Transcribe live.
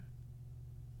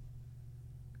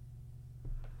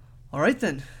All right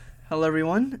then. Hello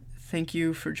everyone. Thank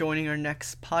you for joining our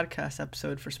next podcast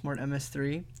episode for Smart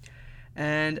MS3.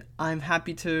 And I'm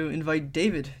happy to invite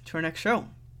David to our next show.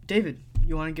 David,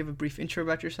 you want to give a brief intro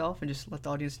about yourself and just let the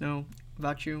audience know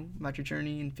about you, about your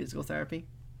journey in physical therapy?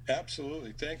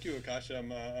 Absolutely. Thank you, Akash.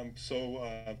 I'm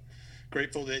so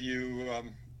grateful that you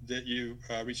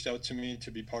reached out to me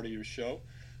to be part of your show.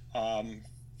 Um,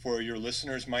 for your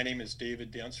listeners, my name is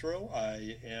David Dansereau.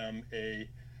 I am a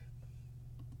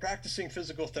practicing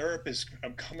physical therapist.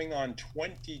 I'm coming on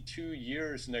 22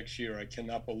 years next year. I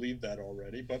cannot believe that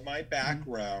already. But my Mm-hmm.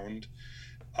 background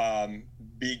um,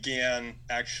 began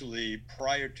actually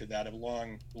prior to that, a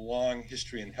long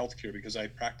history in healthcare because I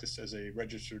practiced as a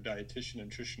registered dietitian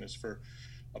nutritionist for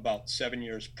about 7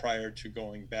 years prior to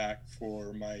going back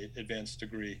for my advanced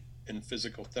degree in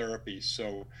physical therapy.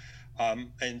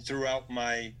 And throughout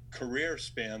my career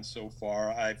span so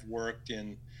far, I've worked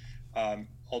in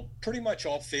pretty much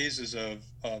all phases of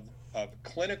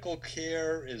clinical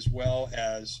care as well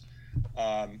as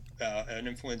an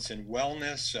influence in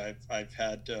wellness. I've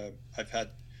had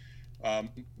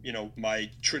my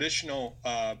traditional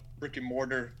brick and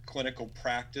mortar clinical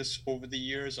practice over the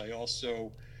years. I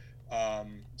also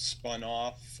spun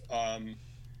off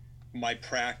my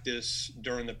practice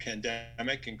during the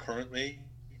pandemic and currently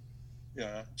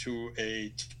to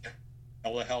a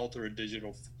telehealth or a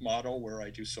digital model where I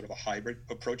do sort of a hybrid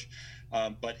approach.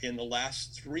 But in the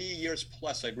last 3 years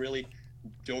plus, I've really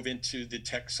dove into the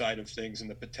tech side of things and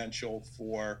the potential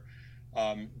for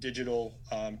digital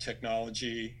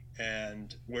technology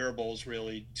and wearables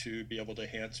really to be able to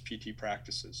enhance PT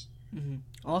practices. Mm-hmm.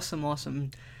 Awesome,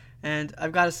 awesome. And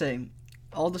I've got to say,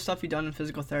 all the stuff you've done in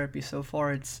physical therapy so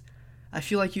far, I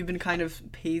feel like you've been kind of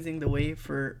paving the way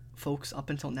for folks up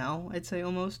until now, I'd say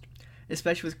almost.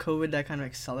 Especially with COVID, that kind of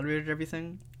accelerated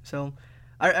everything. So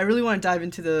I really want to dive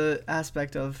into the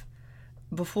aspect of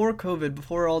before COVID,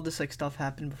 before all this like stuff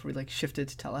happened, before we like shifted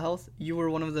to telehealth, you were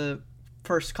one of the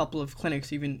first couple of clinics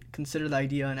to even consider the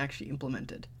idea and actually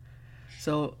implemented.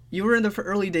 So you were in the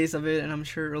early days of it, and I'm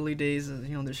sure early days,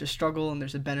 there's a struggle and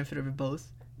there's a benefit of it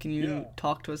both. Can you Yeah,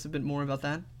 talk to us a bit more about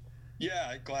that?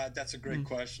 yeah, glad. That's a great Mm,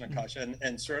 question, mm, Akash,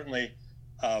 and certainly,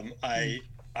 um, mm,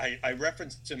 I, I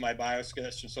referenced in my bio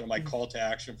sketch sort of my mm, call to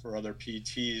action for other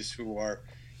PTs who are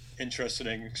interested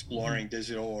in mm, exploring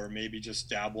digital or maybe just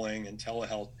dabbling in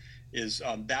telehealth is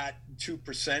that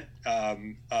 2%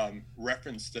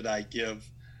 reference that I give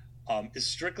is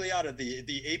strictly out of the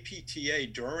APTA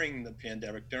during the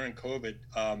pandemic, during COVID,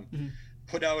 mm,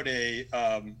 put out a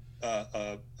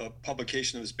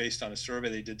publication that was based on a survey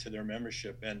they did to their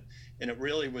membership, and it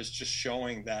really was just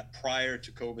showing that prior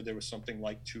to COVID there was something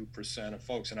like 2% of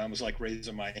folks, and I was like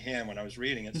raising my hand when I was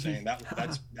reading it, mm, saying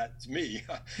that's me.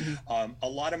 mm, A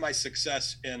lot of my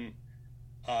success in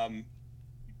um,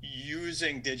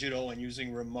 using digital and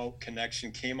using remote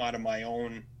connection came out of my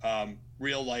own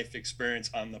real life experience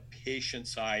on the patient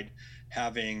side,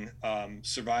 having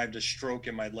survived a stroke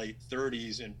in my late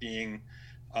 30s and being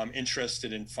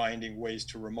interested in finding ways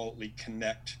to remotely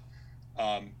connect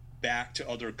back to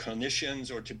other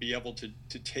clinicians or to be able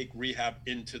to take rehab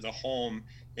into the home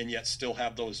and yet still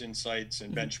have those insights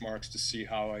and mm, benchmarks to see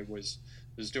how I was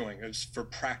doing. It was for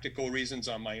practical reasons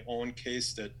on my own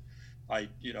case that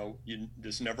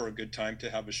there's never a good time to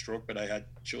have a stroke, but I had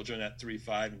children at 3,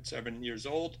 5, and 7 years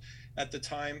old at the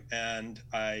time, and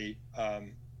I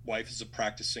wife is a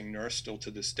practicing nurse still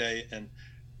to this day, and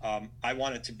I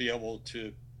wanted to be able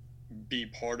to be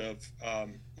part of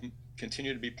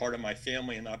continue to be part of my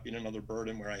family and not be another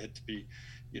burden where I had to be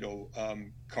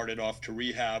carted off to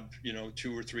rehab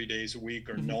 2 or 3 days a week,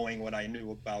 or mm, knowing what I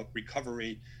knew about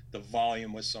recovery. The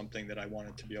volume was something that I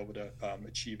wanted to be able to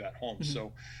achieve at home. mm,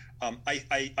 So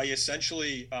I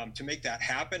essentially, to make that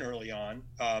happen early on,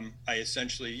 I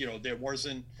essentially, there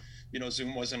wasn't,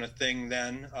 Zoom wasn't a thing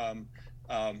then.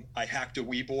 I hacked a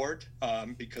Wii board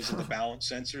because of the balance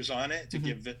sensors on it to mm,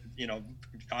 give it,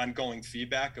 ongoing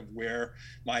feedback of where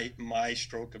my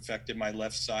stroke affected my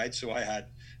left side. So I had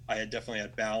definitely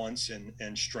had balance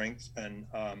and strength and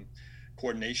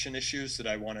coordination issues that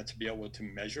I wanted to be able to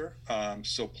measure.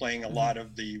 So playing a mm, lot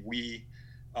of the Wii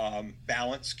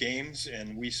balance games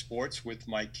and Wii Sports with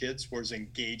my kids was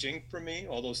engaging for me.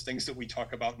 All those things that we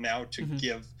talk about now to mm,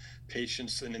 give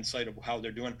patients an insight of how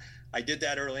they're doing. I did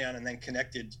that early on, and then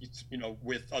connected,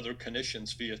 with other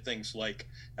clinicians via things like,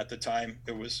 at the time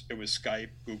it was Skype,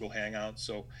 Google Hangouts.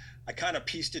 So I kind of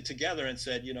pieced it together and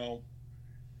said,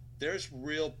 there's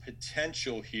real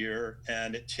potential here,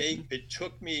 and it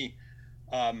took me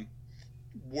um,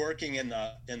 working in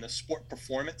the sport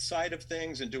performance side of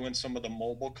things and doing some of the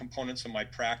mobile components of my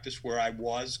practice where I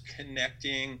was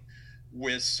connecting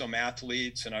with some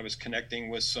athletes, and I was connecting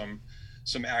with some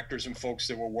actors and folks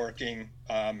that were working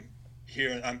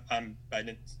here.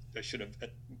 I should have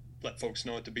let folks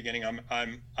know at the beginning.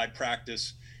 I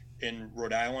practice in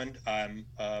Rhode Island. I'm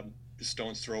a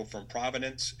stone's throw from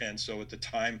Providence, and so at the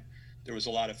time there was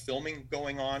a lot of filming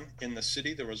going on in the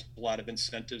city. There was a lot of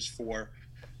incentives for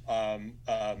um,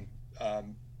 um,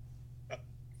 um,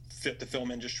 the film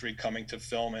industry coming to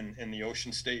film in the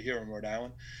Ocean State here in Rhode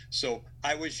Island. So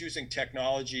I was using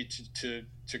technology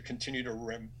to continue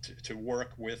to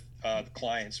work with the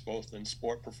clients, both in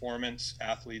sport performance,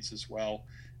 athletes, as well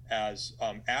as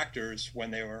actors when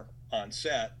they were on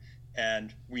set.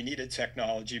 And we needed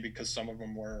technology because some of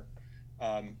them were,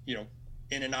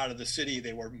 in and out of the city.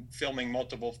 They were filming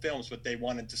multiple films, but they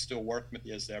wanted to still work with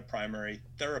me as their primary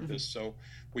therapist. So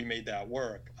we made that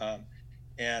work.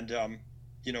 And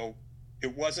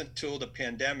it wasn't till the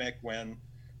pandemic when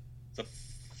the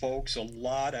folks, a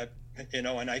lot of, and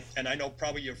I know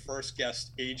probably your first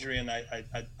guest, Adrian,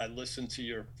 I listened to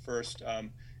your first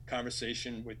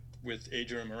conversation with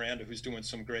Adrian Miranda, who's doing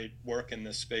some great work in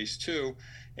this space too.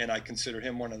 And I consider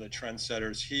him one of the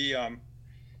trendsetters. He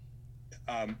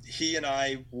and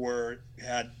I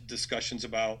had discussions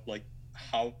about like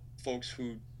how folks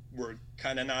who were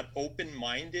kind of not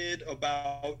open-minded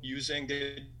about using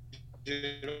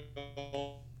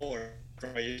digital or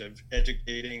ways of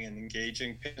educating and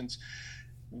engaging patients.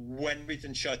 When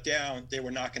everything shut down, they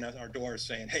were knocking at our doors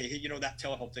saying, hey, that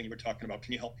telehealth thing you were talking about,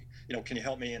 can you help me? Can you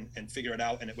help me and figure it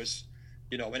out? And it was,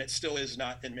 and it still is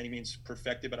not in many means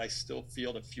perfected, but I still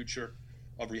feel the future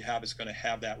of rehab is going to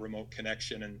have that remote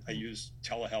connection. And I use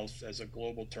telehealth as a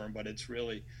global term, but it's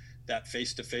really that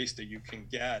face-to-face that you can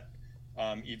get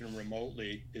even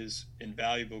remotely is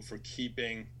invaluable for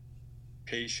keeping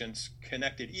patients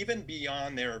connected, even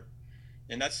beyond their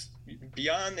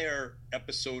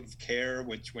episode of care,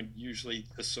 which would usually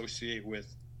associate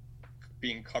with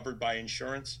being covered by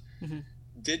insurance. Mm-hmm.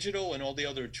 Digital and all the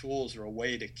other tools are a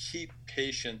way to keep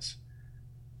patients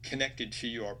connected to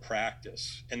your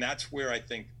practice. And that's where I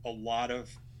think a lot of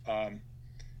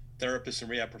therapists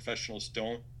and rehab professionals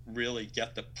don't really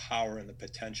get the power and the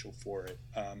potential for it.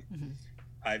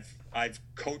 I've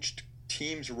coached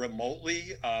teams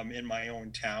remotely in my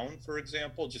own town, for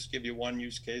example. Just give you one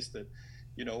use case that,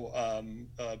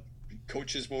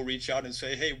 coaches will reach out and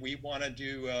say, hey, we want to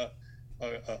do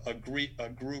a group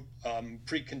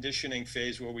preconditioning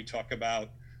phase where we talk about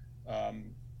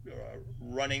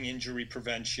running injury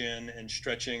prevention and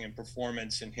stretching and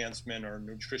performance enhancement or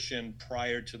nutrition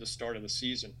prior to the start of the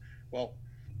season. Well,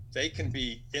 they can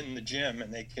be in the gym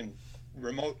and they can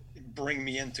remote bring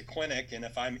me into clinic, and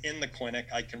if I'm in the clinic,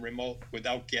 I can remote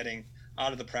without getting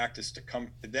out of the practice to come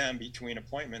to them between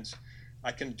appointments.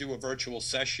 I can do a virtual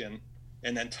session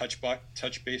and then touch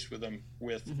base with them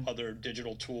with mm-hmm. other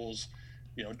digital tools,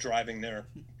 driving their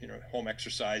home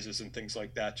exercises and things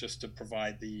like that, just to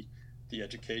provide the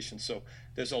education. So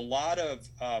there's a lot of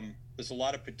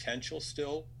potential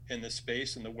still in this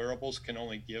space, and the wearables can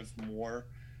only give more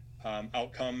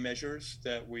outcome measures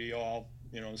that we all,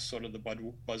 sort of the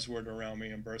buzzword around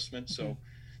reimbursement. Mm-hmm. So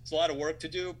it's a lot of work to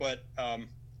do, but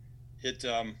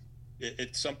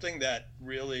it's something that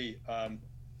really,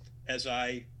 as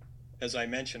I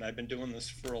mentioned, I've been doing this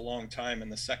for a long time. In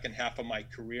the second half of my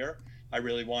career, I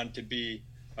really wanted to be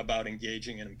about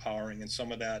engaging and empowering. And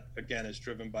some of that, again, is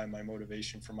driven by my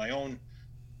motivation for my own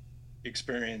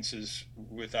experiences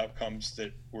with outcomes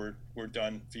that were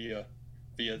done via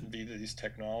these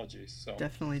technologies. So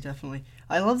definitely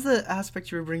I love the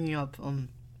aspect you were bringing up.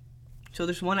 So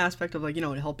there's one aspect of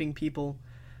helping people,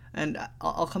 and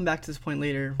I'll come back to this point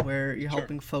later, where you're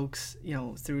helping folks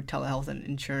through telehealth, and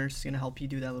insurance is going to help you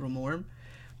do that a little more.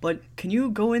 But can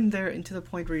you go into the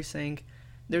point where you're saying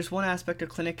there's one aspect a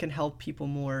clinic can help people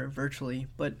more virtually,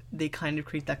 but they kind of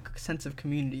create that sense of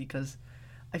community? Because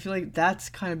I feel like that's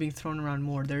kind of being thrown around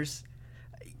more. There's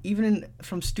even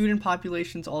from student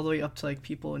populations all the way up to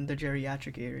people in the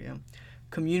geriatric area,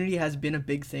 community has been a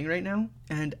big thing right now.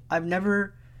 And I've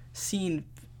never seen,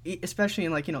 especially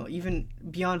in even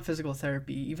beyond physical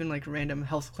therapy, even random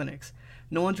health clinics,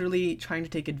 no one's really trying to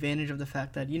take advantage of the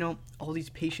fact that all these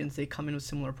patients, they come in with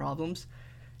similar problems.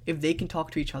 If they can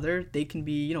talk to each other, they can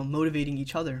be motivating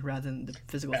each other rather than the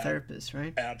physical therapist,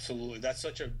 right? Absolutely. That's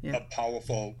such a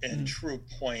powerful and mm-hmm. true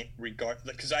point,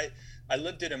 because I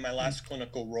lived it in my last mm-hmm.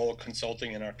 clinical role,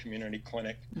 consulting in our community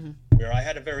clinic, mm-hmm. where I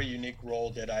had a very unique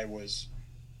role that I was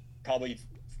probably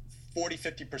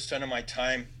 40-50% of my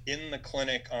time in the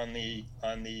clinic on the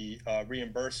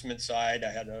reimbursement side.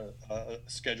 I had a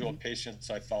schedule mm-hmm. of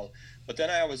patients I followed, but then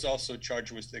I was also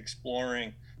charged with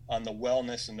exploring on the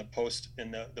wellness and the post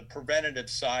and the preventative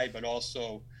side, but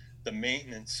also the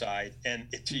maintenance side. And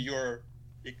to your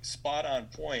spot on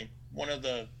point, one of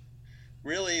the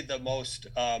really the most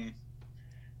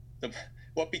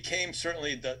what became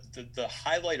certainly the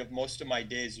highlight of most of my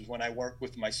days is when I worked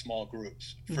with my small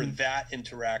groups for that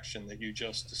interaction that you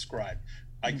just described.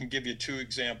 I can give you two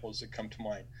examples that come to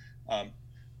mind.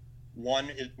 One,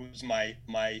 it was my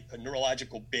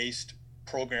neurological based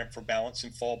program for balance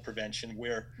and fall prevention,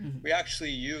 where we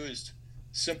actually used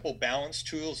simple balance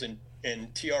tools and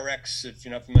TRX, if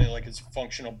you're not familiar, like it's a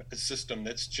functional system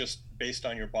that's just based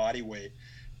on your body weight.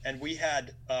 And we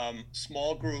had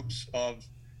small groups of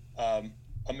a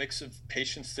mix of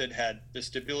patients that had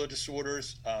vestibular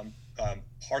disorders,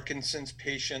 Parkinson's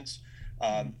patients,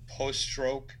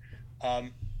 post-stroke,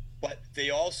 but they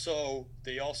also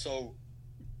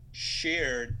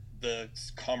shared the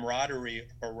camaraderie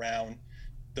around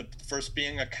the first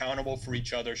being accountable for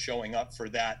each other, showing up for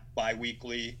that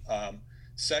biweekly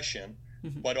session,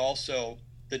 but also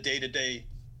the day-to-day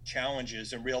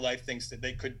challenges and real life things that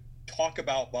they could talk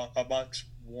about amongst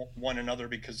one another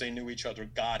because they knew each other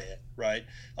got it, right?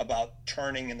 About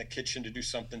turning in the kitchen to do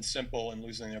something simple and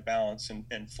losing their balance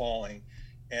and falling.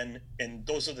 And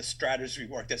those are the strategies we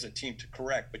worked as a team to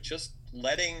correct, but just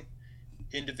letting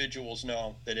individuals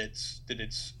know that it's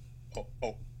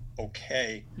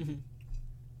okay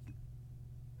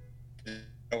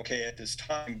okay at this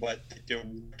time, but they're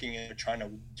working and they're trying to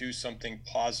do something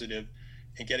positive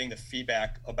and getting the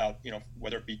feedback about,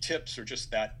 whether it be tips or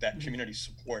just that community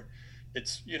support.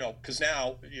 It's, because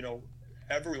now,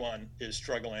 everyone is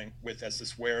struggling with, as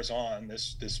this wears on,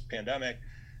 this pandemic,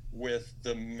 with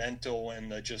the mental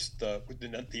and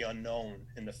the unknown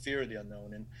and the fear of the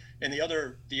unknown. And the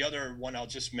other one I'll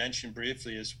just mention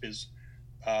briefly is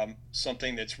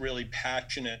something that's really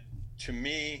passionate to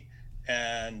me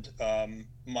and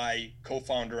my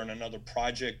co-founder on another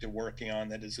project they're working on,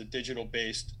 that is a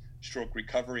digital-based stroke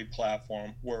recovery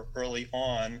platform, where early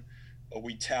on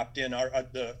we tapped in.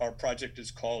 Our project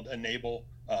is called Enable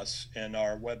Us, and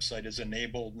our website is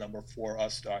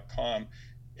enable4us.com.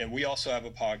 And we also have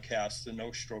a podcast, the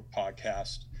No Stroke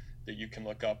Podcast, that you can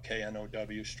look up,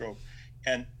 KNOW Stroke.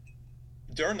 And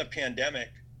during the pandemic,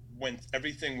 when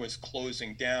everything was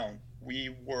closing down,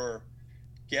 we were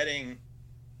getting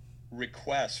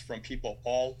requests from people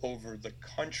all over the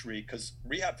country because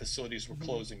rehab facilities were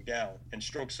closing down, and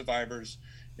stroke survivors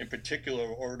in particular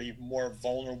were already more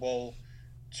vulnerable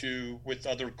with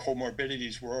other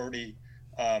comorbidities, were already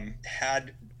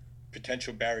had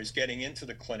potential barriers getting into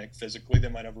the clinic physically. They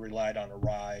might have relied on a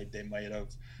ride. They might have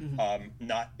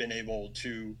not been able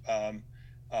to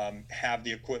have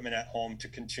the equipment at home to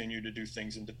continue to do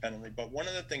things independently. But one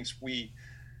of the things we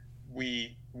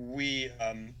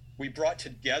brought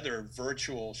together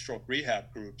virtual stroke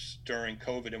rehab groups during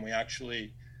COVID, and we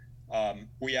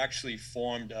actually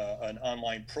formed an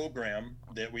online program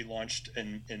that we launched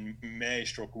in May,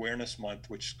 Stroke Awareness Month,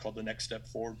 which is called the Next Step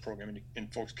Forward program.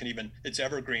 And folks can it's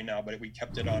evergreen now, but we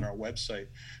kept it on our website,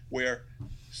 where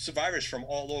survivors from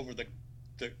all over the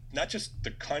not just the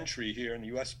country here in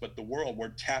the US, but the world were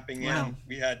tapping in.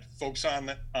 We had folks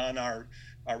on our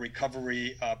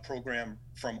recovery program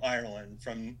from Ireland,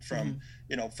 from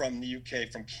the UK,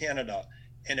 from Canada,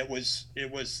 and it was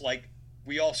like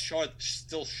we all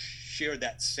still share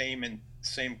that same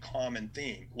common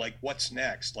theme, like what's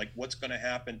next, like what's going to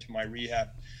happen to my rehab.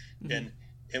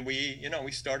 And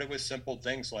we started with simple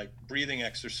things like breathing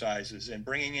exercises and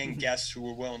bringing in guests who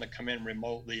were willing to come in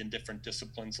remotely in different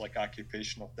disciplines like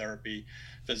occupational therapy,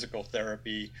 physical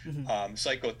therapy,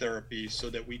 psychotherapy, so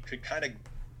that we could kind of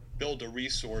build a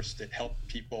resource that helped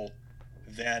people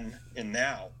then and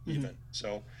now even.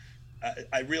 So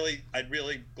I'm really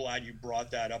glad you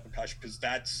brought that up, Akash, because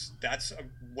that's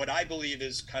what I believe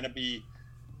is kind of be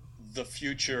the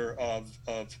future of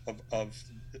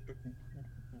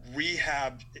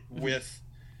rehab, with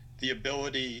the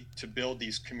ability to build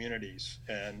these communities.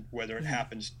 And whether it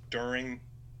happens during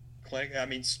clinic, I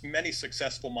mean, many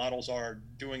successful models are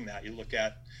doing that. You look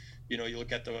at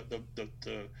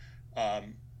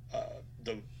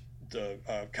the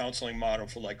counseling model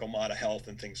for like Omada Health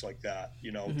and things like that.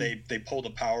 They pull the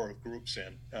power of groups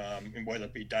in, and whether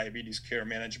it be diabetes care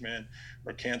management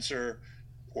or cancer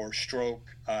or stroke.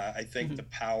 I think the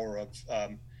power of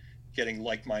getting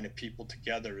like-minded people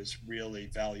together is really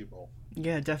valuable.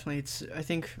 Yeah, definitely. I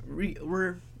think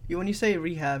when you say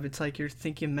rehab, it's like you're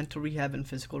thinking mental rehab and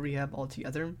physical rehab all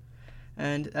together,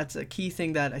 and that's a key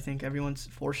thing that I think everyone's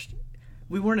forced.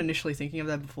 We weren't initially thinking of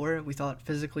that before. We thought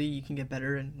physically you can get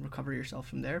better and recover yourself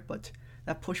from there, but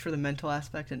that push for the mental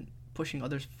aspect and pushing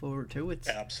others forward too, it's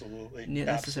absolutely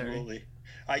necessary. Absolutely.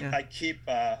 Yeah. I keep,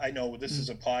 I know this Mm-hmm. is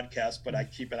a podcast, but I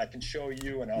keep it, I can show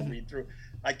you and I'll Mm-hmm. read through.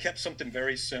 I kept something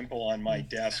very simple on my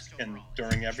desk, and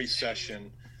during every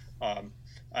session, um,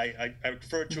 I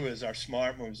refer to Mm-hmm. as our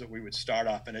smart moves that we would start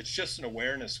off. And it's just an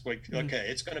awareness, like, Mm-hmm. okay,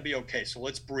 it's going to be okay. So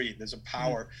let's breathe. There's a Mm-hmm.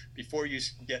 power before you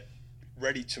get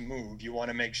ready to move. You want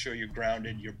to make sure you're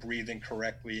grounded, you're breathing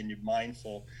correctly, and you're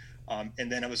mindful.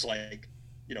 And then it was like,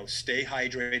 stay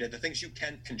hydrated, the things you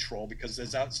can control, because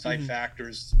there's outside Mm-hmm.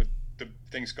 factors with the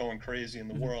things going crazy in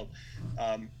the Mm-hmm. world.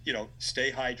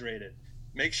 Stay hydrated,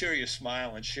 make sure you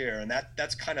smile and share. And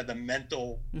that's kind of the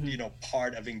mental, Mm-hmm.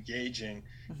 part of engaging.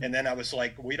 Mm-hmm. And then I was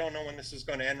like, we don't know when this is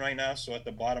going to end right now. So at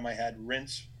the bottom, I had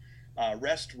rest,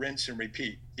 rinse, and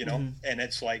repeat, Mm-hmm. and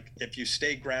it's like, if you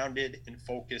stay grounded and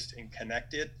focused and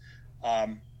connected,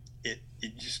 um,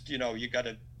 it just, you got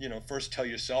to, first tell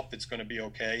yourself it's going to be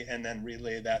okay, and then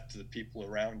relay that to the people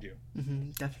around you. Mm-hmm.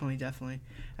 Definitely, definitely.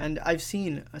 And I've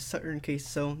seen a certain case.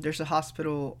 So there's a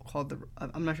hospital called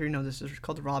I'm not sure you know this. It's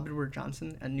called the Robert Wood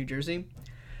Johnson in New Jersey.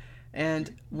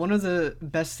 And one of the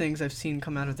best things I've seen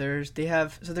come out of there is they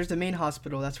have, so there's the main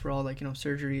hospital, that's where all like,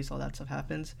 surgeries, all that stuff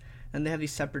happens. And they have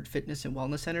these separate fitness and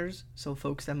wellness centers. So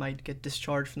folks that might get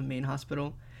discharged from the main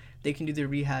hospital, they can do their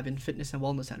rehab in fitness and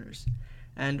wellness centers.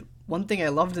 And one thing I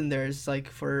loved in there is like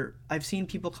I've seen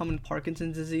people come in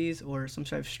Parkinson's disease or some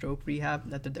sort of stroke rehab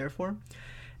that they're there for.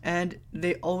 And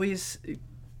they always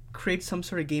create some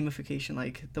sort of gamification.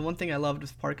 Like the one thing I loved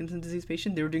with Parkinson's disease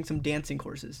patient, they were doing some dancing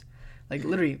courses. Like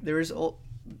literally, there was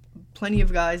plenty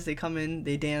of guys. They come in,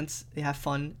 they dance, they have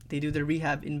fun, they do their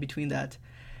rehab in between that,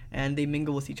 and they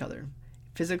mingle with each other.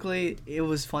 Physically, it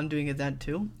was fun doing it then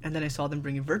too. And then I saw them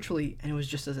bring it virtually, and it was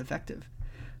just as effective.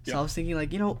 So I Yep. was thinking,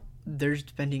 like, they're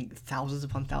spending thousands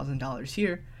upon $1,000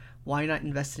 here. Why not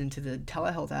invest into the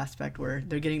telehealth aspect where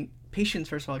they're getting patients,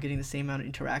 first of all, getting the same amount of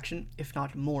interaction, if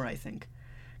not more, I think,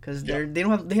 because Yep.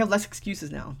 they have less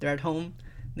excuses now. They're at home,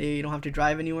 they don't have to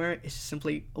drive anywhere. It's just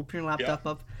simply open your Yeah. laptop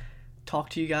up, talk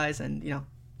to you guys, and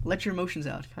let your emotions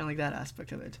out. Kind of like that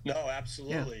aspect of it. No, Yeah.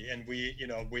 absolutely. And we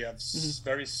have Mm-hmm.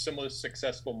 very similar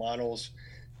successful models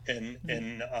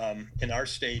in our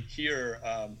state here.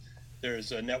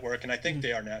 There's a network, and I think Mm-hmm.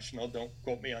 they are national. Don't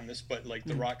quote me on this, but like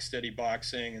the Mm-hmm. Rocksteady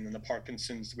Boxing, and then the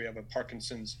Parkinson's. We have a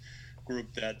Parkinson's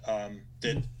group that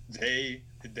Mm-hmm.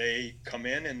 they come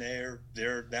in, and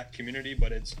they're that community.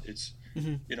 But it's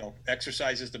Mm-hmm.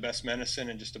 exercise is the best medicine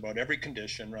in just about every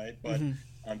condition, right? But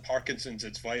Mm-hmm. on Parkinson's,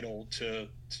 it's vital to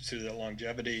the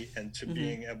longevity and to Mm-hmm.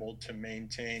 being able to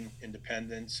maintain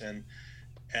independence.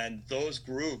 And those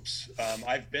groups,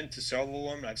 I've been to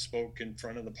several of them. I've spoken in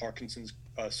front of the Parkinson's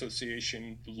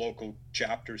Association local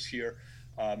chapters here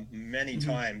many Mm-hmm.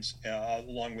 times,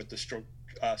 along with the stroke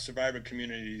survivor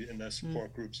community and the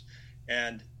support groups.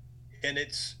 And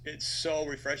it's so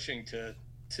refreshing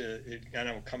and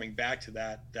I'm coming back to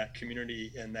that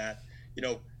community, and that, you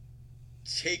know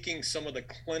taking some of the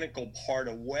clinical part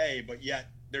away, but yet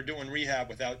they're doing rehab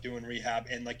without doing rehab,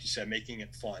 and like you said, making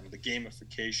it fun. The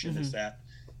gamification Mm-hmm. is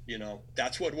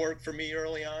that's what worked for me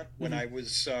early on when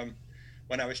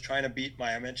Mm-hmm. I was trying to beat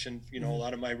I mentioned, a Mm-hmm.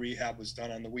 lot of my rehab was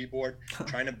done on the Wii board,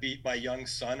 trying to beat my young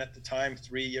son at the time,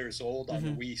 3 years old, on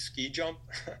the Mm-hmm. Wii ski jump.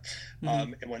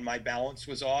 Mm-hmm. And when my balance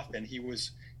was off, and he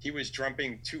was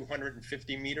jumping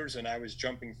 250 meters and I was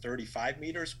jumping 35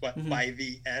 meters. But Mm-hmm. by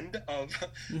the end of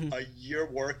Mm-hmm. a year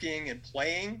working and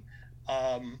playing,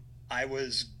 I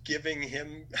was giving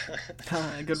him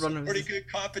A good some pretty runners. good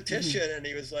Mm-hmm. competition, and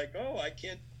he was like, "Oh, I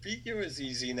can't beat you as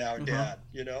easy now, Uh-huh. Dad."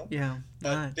 Yeah.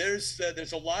 But Nice.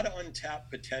 there's a lot of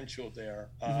untapped potential there,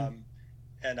 Mm-hmm.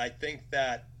 and I think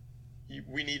that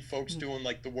we need folks doing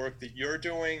like the work that you're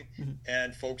doing, Mm-hmm.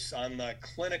 and folks on the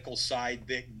clinical side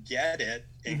that get it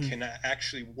and Mm-hmm. can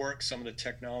actually work some of the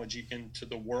technology into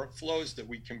the workflows, that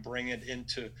we can bring it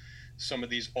into some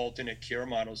of these alternate care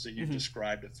models that you Mm-hmm.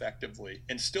 described effectively,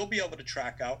 and still be able to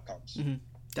track outcomes. Mm-hmm.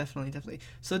 Definitely, definitely.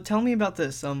 So tell me about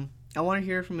this. I want to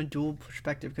hear from a dual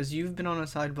perspective because you've been on a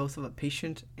side both of a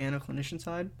patient and a clinician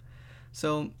side.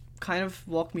 So kind of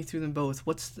walk me through them both.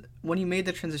 When you made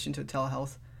the transition to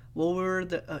telehealth, what were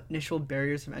the initial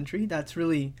barriers of entry? That's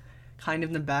really kind of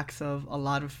in the backs of a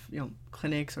lot of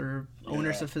clinics or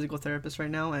owners Yeah. of physical therapists right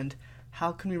now, and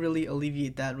how can we really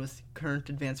alleviate that with current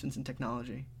advancements in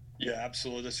technology? Yeah,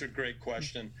 absolutely. That's a great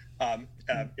question. I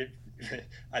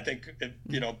think,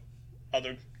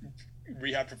 other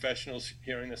rehab professionals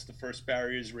hearing this, the first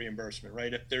barrier is reimbursement,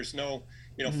 right? If there's no,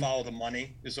 Mm-hmm. follow the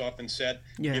money is often said.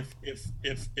 Yeah.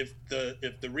 If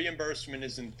the reimbursement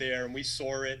isn't there, and we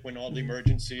saw it when all the Mm-hmm.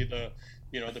 emergency,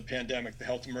 the pandemic, the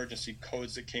health emergency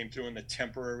codes that came through, and the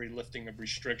temporary lifting of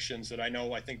restrictions that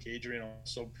I think Adrian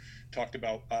also talked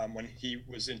about when he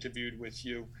was interviewed with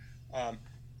you.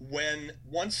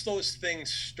 Once those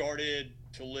things started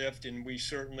to lift, and we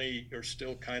certainly are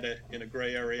still kind of in a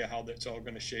gray area how that's all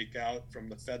going to shake out from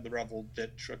the Fed level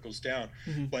that trickles down,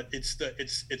 but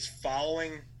it's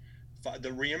following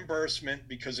the reimbursement,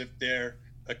 because if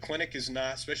a clinic is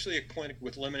not, especially a clinic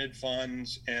with limited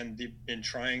funds and in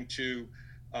trying to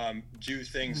do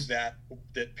things that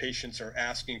patients are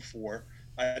asking for.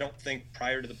 I don't think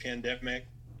prior to the pandemic,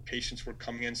 patients were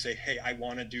coming in and say, "Hey, I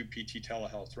want to do PT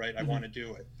telehealth, right? I want to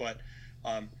do it." But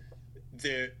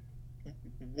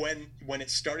when it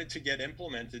started to get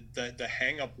implemented, the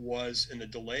hang up was in the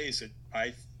delays that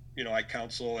I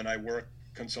counsel and I work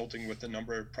consulting with a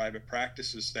number of private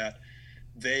practices that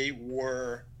they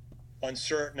were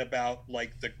uncertain about,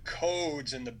 like, the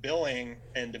codes and the billing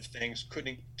end of things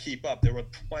couldn't keep up. There were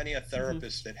plenty of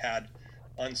therapists that had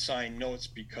unsigned notes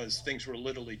because things were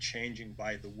literally changing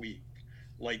by the week.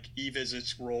 Like,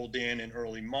 e-visits rolled in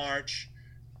early March,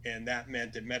 and that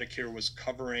meant that Medicare was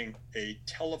covering a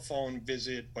telephone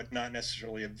visit but not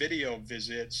necessarily a video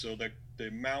visit, so the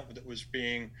amount that was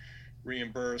being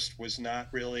reimbursed was not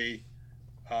really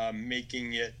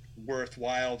making it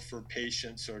worthwhile for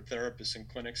patients or therapists and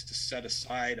clinics to set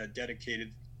aside a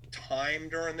dedicated time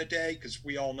during the day, because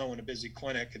we all know in a busy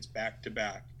clinic it's back to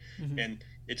back, and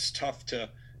it's tough to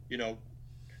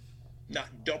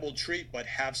not double treat, but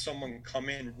have someone come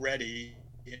in ready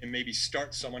and maybe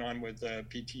start someone on with a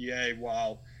PTA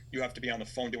while you have to be on the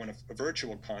phone doing a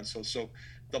virtual consult. So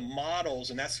the models,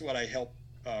 and that's what I help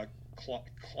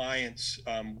clients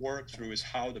work through, is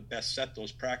how to best set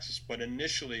those practices. But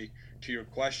initially, to your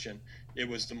question, it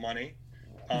was the money,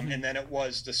 and then it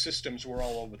was the systems were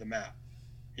all over the map.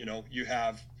 You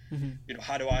have,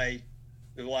 how do I?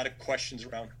 There's a lot of questions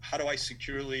around how do I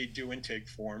securely do intake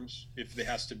forms if it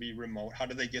has to be remote? How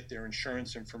do they get their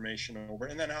insurance information over?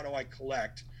 And then how do I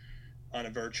collect on a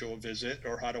virtual visit,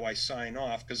 or how do I sign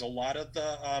off? Because a lot of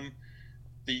the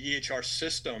EHR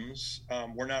systems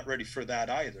were not ready for that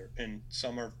either, and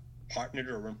some are partnered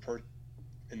or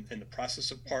in the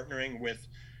process of partnering with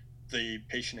the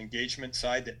patient engagement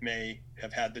side that may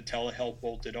have had the telehealth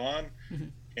bolted on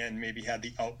and maybe had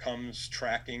the outcomes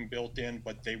tracking built in,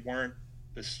 but they weren't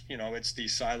this. It's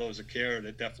these silos of care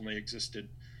that definitely existed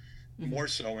more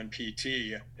so in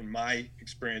PT, in my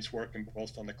experience working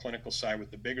both on the clinical side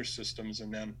with the bigger systems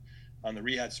and then on the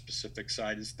rehab specific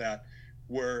side, is that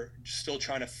we're still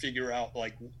trying to figure out,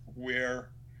 like,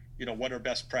 where, what are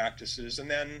best practices, and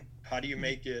then how do you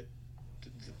make it,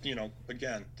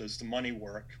 again, does the money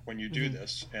work when you do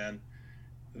this? And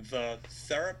the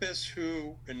therapists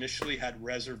who initially had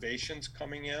reservations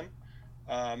coming in,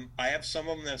 I have some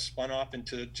of them that have spun off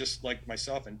into, just like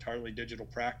myself, entirely digital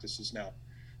practices now,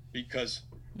 because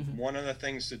one of the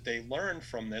things that they learned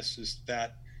from this is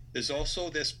that there's also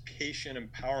this patient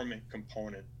empowerment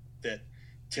component that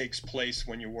takes place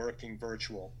when you're working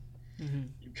virtual.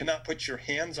 You cannot put your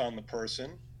hands on the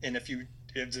person, and if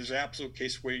there's an absolute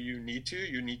case where you need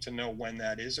to know when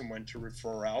that is and when to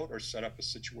refer out or set up a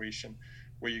situation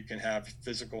where you can have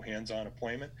physical hands-on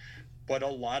appointment. But a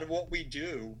lot of what we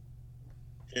do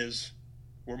is,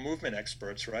 we're movement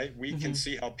experts, right? We can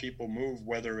see how people move,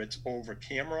 whether it's over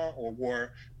camera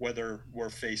or whether we're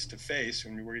face to face,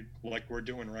 and we're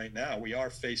doing right now. We are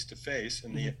face to face,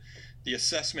 and the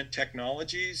assessment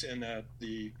technologies and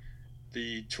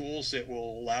the tools that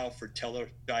will allow for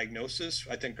telediagnosis,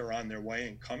 I think, are on their way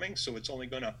and coming. So it's only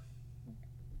going to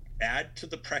add to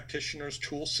the practitioner's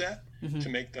tool set to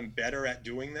make them better at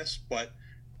doing this. But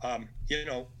a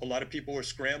lot of people were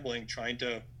scrambling, trying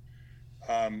to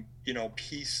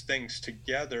piece things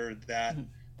together that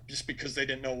just because they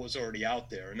didn't know what was already out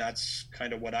there. And that's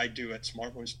kind of what I do at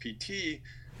Smart Moves PT,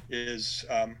 is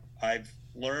I've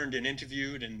learned and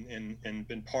interviewed and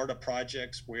been part of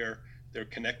projects where they're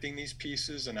connecting these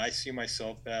pieces, and I see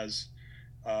myself as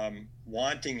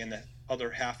wanting, in the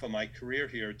other half of my career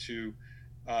here, to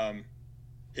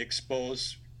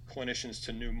expose clinicians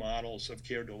to new models of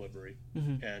care delivery.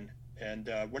 And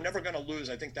we're never going to lose.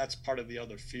 I think that's part of the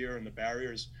other fear and the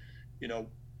barriers.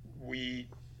 We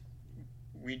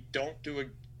don't do a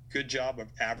good job of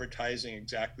advertising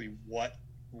exactly what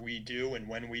we do and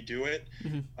when we do it.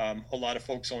 A lot of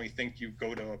folks only think you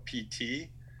go to a PT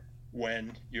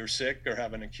when you're sick or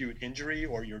have an acute injury,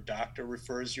 or your doctor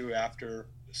refers you after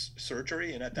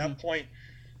surgery. And at that point,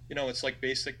 it's like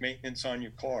basic maintenance on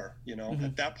your car.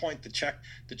 At that point, the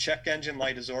check engine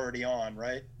light is already on,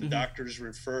 right? The doctor's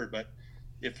referred. But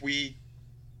if we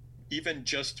even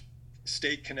just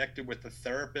stay connected with the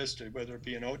therapist, whether it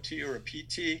be an OT or a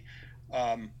PT,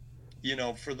 you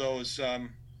know, for those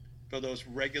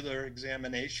regular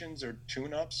examinations or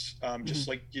tune-ups, Mm-hmm. just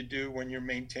like you do when you're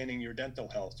maintaining your dental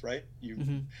health, right?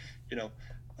 Mm-hmm. You know,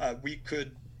 we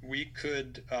could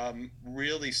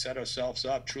really set ourselves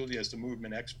up truly as the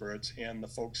movement experts and the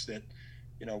folks that,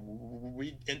 you know,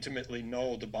 we intimately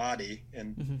know the body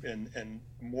and Mm-hmm. and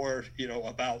more, you know,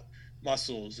 about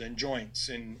muscles and joints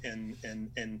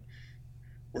and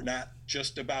we're not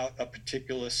just about a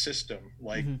particular system.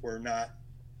 Like Mm-hmm. we're not,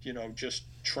 you know, just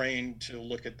trained to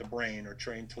look at the brain or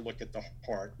trained to look at the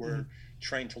heart. Mm-hmm. We're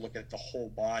trained to look at the whole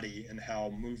body and how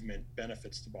movement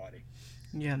benefits the body.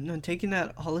 Yeah, no, taking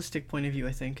that holistic point of view,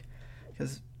 I think,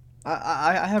 because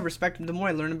I have respect. The more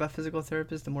I learn about physical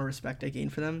therapists, the more respect I gain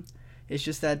for them. It's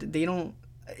just that they don't.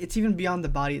 It's even beyond the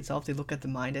body itself. They look at the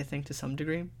mind, I think, to some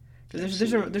degree, because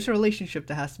there's a Absolutely. relationship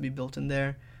that has to be built in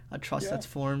there, a trust Yeah. that's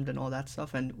formed, and all that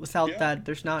stuff. And without Yeah. that,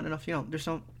 there's not enough. There's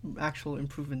no actual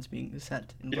improvements being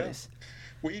set in Yeah. place.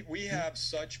 We have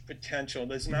such potential.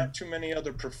 There's Mm-hmm. not too many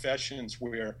other professions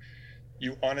where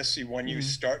you honestly, when you Mm-hmm.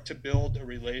 start to build a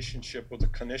relationship with a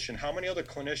clinician, how many other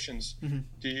clinicians Mm-hmm.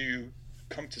 do you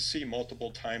come to see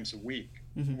multiple times a week?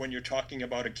 Mm-hmm. When you're talking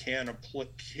about a plan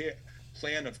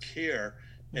of care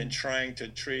and Mm-hmm. trying to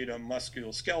treat a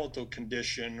musculoskeletal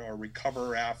condition or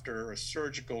recover after a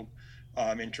surgical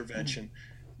Mm-hmm. intervention,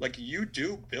 like you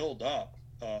do build up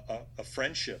a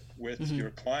friendship with Mm-hmm.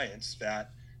 your clients that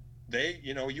they,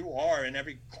 you know, you are, and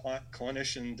every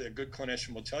clinician, a good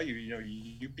clinician will tell you, you know,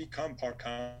 you become part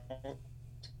counsel,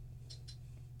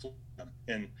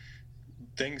 and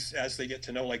things as they get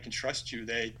to know, like, and trust you,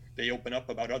 they open up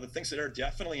about other things that are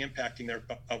definitely impacting their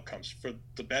outcomes for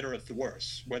the better or the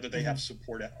worse, whether they Mm-hmm. have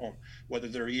support at home, whether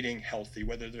they're eating healthy,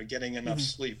 whether they're getting enough Mm-hmm.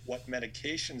 sleep, what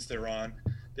medications they're on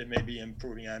that may be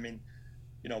improving. I mean,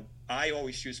 you know, I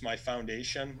always use my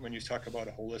foundation when you talk about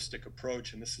a holistic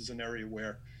approach, and this is an area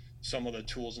where some of the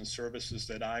tools and services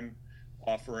that I'm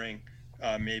offering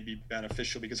may be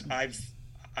beneficial because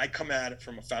I come at it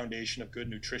from a foundation of good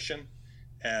nutrition,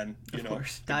 and you Of know,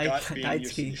 course, the diet gut being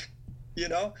diet's your, key. you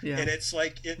know, Yeah. and it's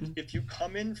like Mm-hmm. if you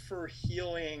come in for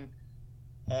healing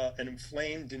an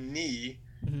inflamed knee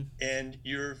Mm-hmm. and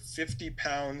you're 50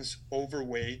 pounds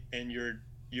overweight and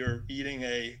you're eating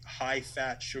a high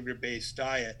fat sugar based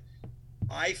diet,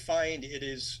 I find it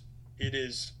is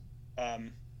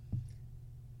um,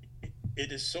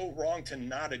 it is so wrong to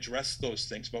not address those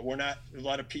things. But we're not. A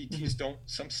lot of Mm-hmm. PTs don't.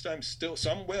 Sometimes still,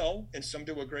 some will, and some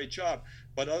do a great job.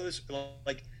 But others,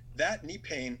 like that knee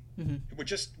pain, Mm-hmm.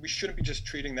 we shouldn't be just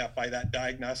treating that by that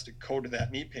diagnostic code of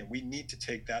that knee pain. We need to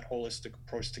take that holistic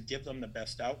approach to give them the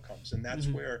best outcomes, and that's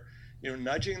Mm-hmm. where, you know,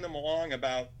 nudging them along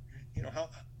about, you know,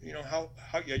 how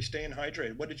are you staying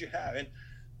hydrated? What did you have? And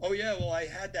oh yeah, well I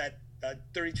had that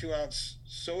 32-ounce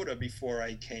soda before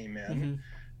I came in. Mm-hmm.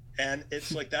 And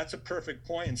it's like that's a perfect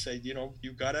point and say, you know,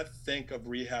 you got to think of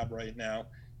rehab right now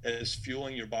as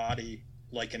fueling your body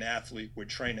like an athlete would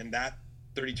train. And that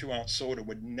 32-ounce soda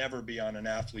would never be on an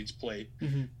athlete's plate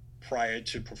Mm-hmm. prior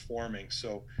to performing.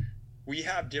 So we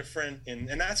have different, and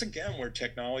that's again where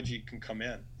technology can come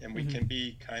in, and we Mm-hmm. can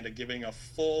be kind of giving a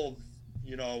full,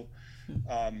 you know,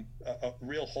 a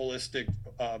real holistic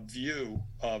view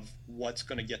of what's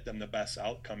going to get them the best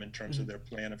outcome in terms Mm-hmm. of their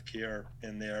plan of care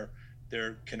and their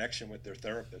connection with their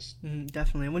therapist. Mm-hmm.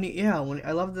 Definitely. When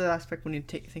I love the aspect when you're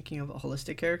thinking of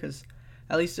holistic care, because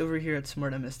at least over here at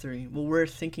Smart MS3, well,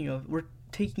 we're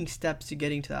taking steps to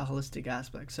getting to that holistic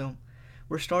aspect. So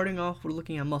we're starting off. We're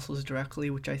looking at muscles directly,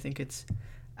 which I think it's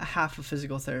a half of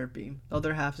physical therapy. The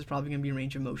other half is probably going to be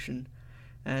range of motion.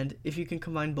 And if you can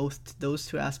combine both those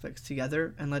two aspects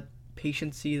together and let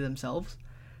patients see themselves,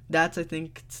 that's I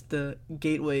think it's the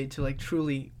gateway to like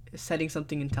truly setting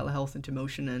something in telehealth into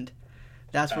motion. And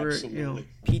that's where Absolutely.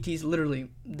 PTs literally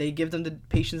they give them the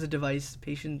patients a device.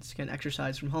 Patients can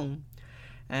exercise from home,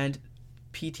 and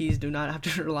PTs do not have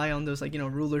to rely on those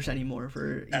rulers anymore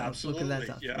for looking at that Absolutely.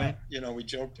 stuff, Yeah. right? You know, we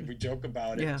joke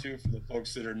about it Yeah. too for the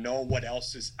folks that know what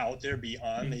else is out there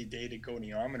beyond Mm-hmm. the data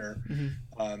goniometer.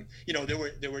 Mm-hmm. You know,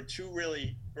 there were two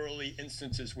really early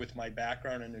instances with my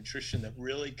background in nutrition that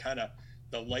really kind of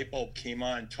the light bulb came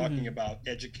on Mm-hmm. talking about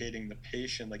educating the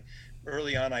patient. Like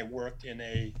early on, I worked in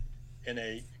a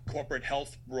corporate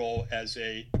health role as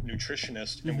a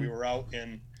nutritionist, and Mm-hmm. we were out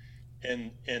and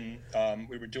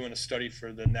we were doing a study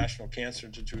for the National Cancer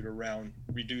Institute around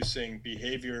reducing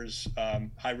behaviors,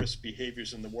 high risk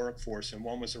behaviors in the workforce, and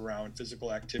one was around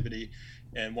physical activity,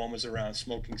 and one was around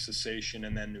smoking cessation,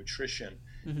 and then nutrition.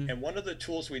 Mm-hmm. And one of the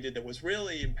tools we did that was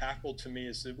really impactful to me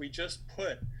is that we just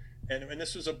put and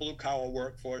this was a blue collar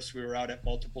workforce. We were out at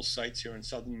multiple sites here in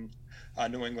southern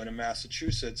New England and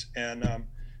Massachusetts, and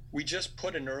we just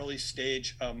put an early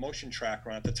stage motion tracker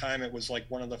on. At the time, it was like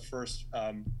one of the first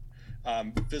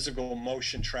physical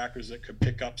motion trackers that could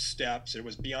pick up steps. It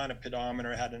was beyond a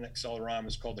pedometer, had an accelerometer. It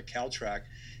was called the CalTrack,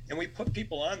 and we put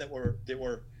people on that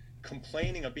were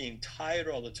complaining of being tired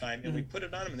all the time, and we put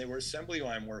it on them, and they were assembly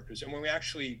line workers. And when we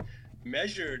actually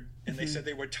measured, and they said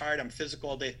they were tired, I'm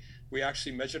physical all day, we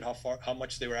actually measured how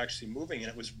much they were actually moving, and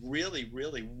it was really,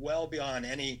 really well beyond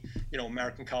any,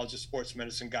 American College of Sports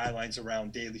Medicine guidelines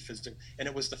around daily physical. And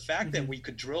it was the fact that we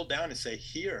could drill down and say,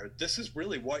 here, this is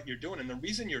really what you're doing, and the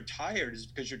reason you're tired is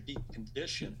because you're deep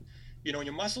conditioned.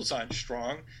 Your muscles aren't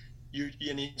strong.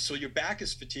 So your back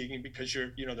is fatiguing because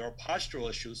there are postural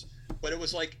issues. But it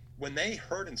was like when they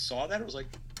heard and saw that, it was like,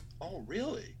 oh,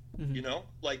 really?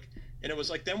 And it was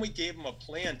like, then we gave them a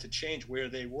plan to change where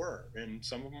they were. And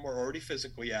some of them were already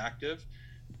physically active.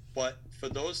 But for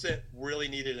those that really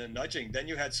needed a nudging, then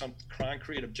you had some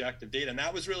concrete objective data. And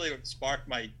that was really what sparked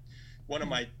one of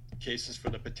my cases for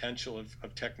the potential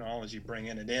of technology,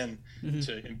 bringing it in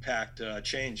to impact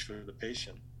change for the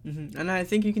patient. And I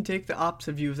think you can take the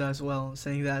opposite view of that as well,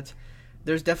 saying that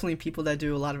there's definitely people that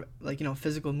do a lot of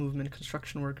physical movement,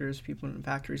 construction workers, people in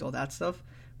factories, all that stuff.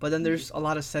 But then there's a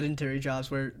lot of sedentary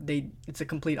jobs where it's a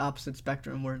complete opposite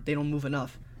spectrum where they don't move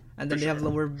enough, and then they have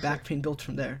lower back pain built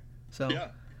from there. So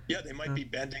they might be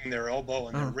bending their elbow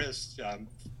and their wrist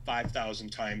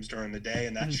 5,000 times during the day,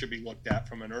 and that should be looked at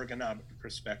from an ergonomic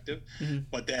perspective.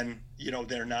 But then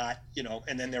they're not,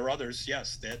 and then there are others,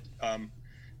 yes, that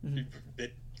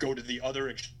that go to the other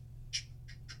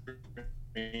extreme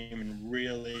and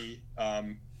really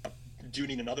do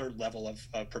need another level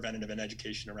of preventative and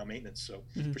education around maintenance. So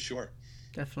for sure.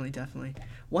 Definitely.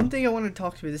 One thing I want to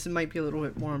talk to you, this might be a little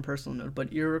bit more on a personal note,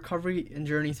 but your recovery and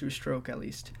journey through stroke, at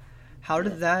least. How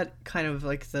did that kind of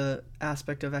the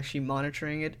aspect of actually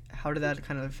monitoring it, how did that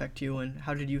kind of affect you, and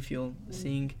how did you feel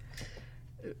seeing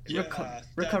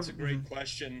that's a great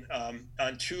question.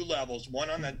 On two levels. One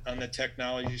on the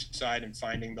technology side, and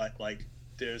finding that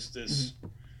there's this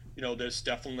there's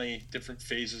definitely different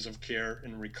phases of care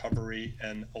and recovery,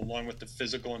 and along with the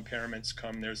physical impairments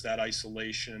there's that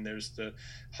isolation, there's the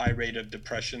high rate of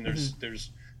depression,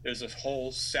 there's a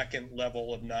whole second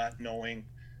level of not knowing,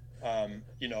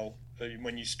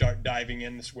 when you start diving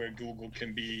in, this is where Google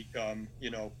can be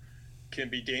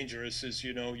dangerous, is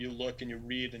you look and you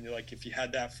read and you're like, if you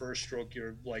had that first stroke,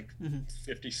 you're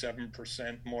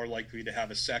 57% more likely to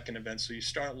have a second event. So you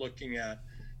start looking at,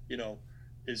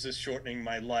 is this shortening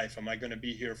my life? Am I going to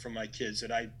be here for my kids?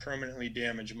 Did I permanently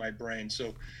damage my brain?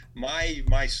 So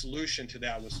my solution to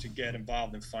that was to get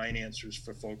involved and find answers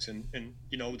for folks. And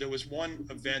there was one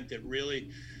event that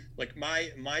really,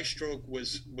 my stroke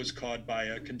was caused by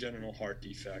a congenital heart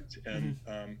defect. And,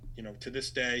 to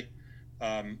this day,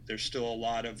 there's still a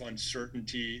lot of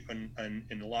uncertainty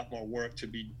and a lot more work to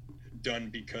be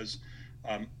done, because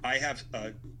I have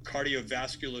a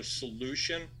cardiovascular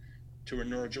solution to a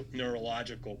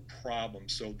neurological problem.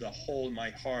 So the hole in my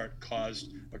heart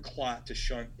caused a clot to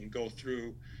shunt and go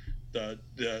through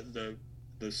the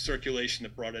circulation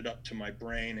that brought it up to my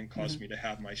brain and caused me to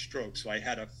have my stroke. So I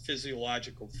had a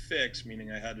physiological fix,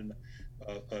 meaning I had an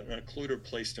occluder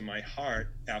placed in my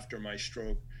heart after my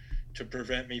stroke to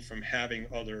prevent me from having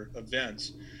other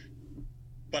events.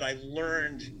 But I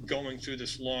learned going through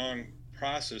this long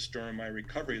process during my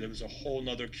recovery, there was a whole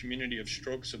nother community of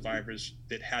stroke survivors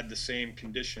that had the same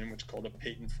condition, which is called a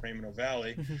patent foraminal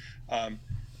valley,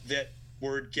 that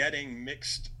were getting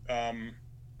mixed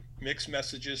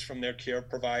messages from their care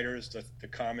providers. The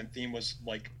common theme was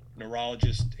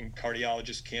neurologists and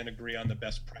cardiologists can't agree on the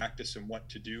best practice and what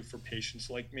to do for patients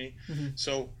like me.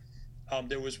 So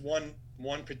there was one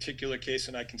particular case,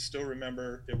 and I can still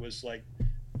remember, it was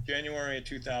January of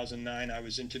 2009. I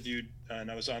was interviewed,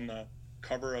 and I was on the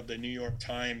cover of the New York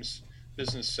Times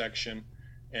business section,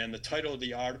 and the title of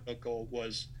the article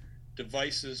was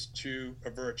 "Devices to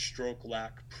Avert Stroke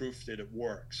Lack Proof That It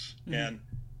Works." And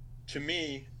to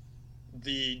me,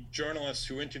 the journalist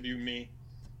who interviewed me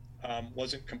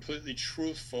wasn't completely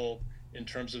truthful in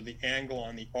terms of the angle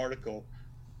on the article.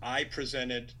 I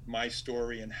presented my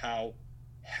story and how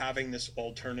having this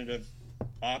alternative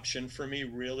option for me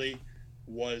really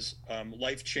was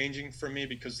life-changing for me,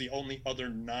 because the only other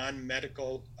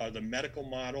non-medical, the medical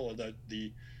model, or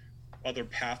the other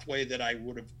pathway that I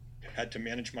would have had to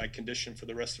manage my condition for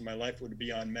the rest of my life would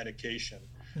be on medication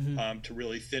to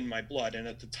really thin my blood. And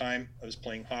at the time, I was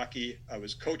playing hockey, I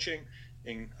was coaching,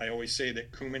 and I always say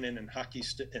that Coumadin and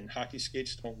hockey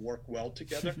skates don't work well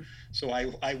together. So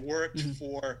I worked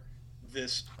for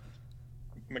this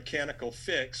mechanical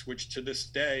fix, which to this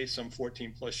day, some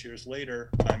 14 plus years later,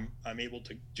 I'm able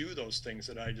to do those things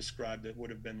that I described that would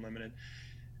have been limited.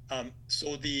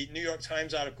 So the New York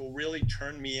Times article really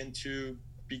turned me into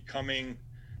becoming,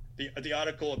 the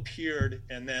article appeared,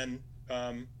 and then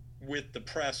with the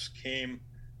press came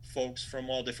folks from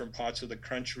all different parts of the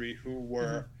country who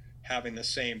were having the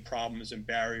same problems and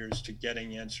barriers to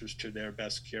getting answers to their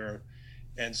best care.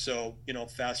 And so,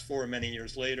 fast forward many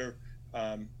years later,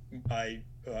 I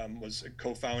was a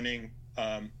co-founding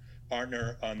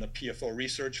partner on the PFO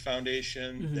Research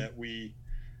Foundation, that we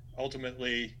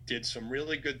ultimately did some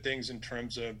really good things in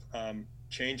terms of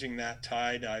changing that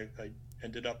tide. I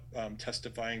ended up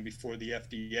testifying before the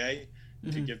FDA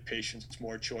to give patients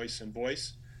more choice and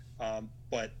voice.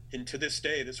 But to this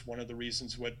day, that's one of the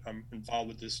reasons what I'm involved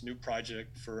with this new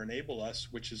project for Enable Us,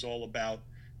 which is all about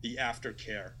the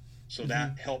aftercare. So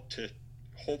that helped to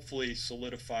hopefully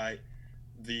solidify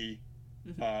the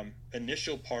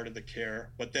initial part of the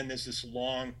care. But then there's this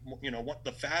long, one of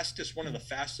the fastest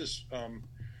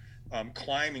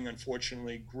climbing,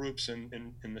 unfortunately, groups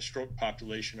in the stroke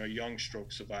population are young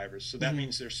stroke survivors. So that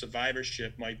means their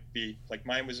survivorship might be, like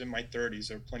mine was in my 30s.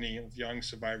 There are plenty of young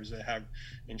survivors that have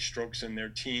strokes in their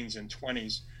teens and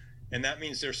 20s. And that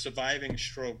means they're surviving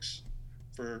strokes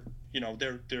for,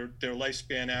 their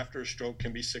lifespan after a stroke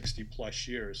can be 60 plus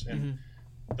years. And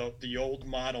the old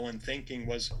model and thinking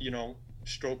was,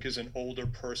 stroke is an older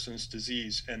person's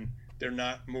disease, and they're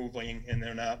not moving and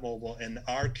they're not mobile. And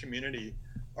our community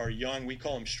are young. We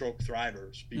call them stroke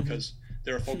thrivers, because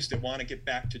there are folks that want to get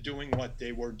back to doing what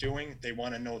they were doing. They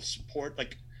want to know support.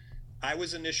 Like I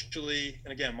was initially,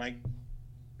 and again,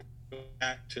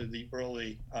 back to the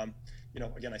early,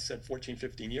 again, I said 14,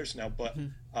 15 years now, but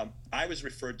I was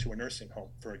referred to a nursing home,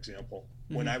 for example,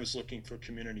 when I was looking for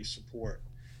community support.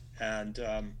 And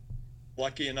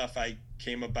lucky enough, I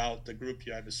came about the group.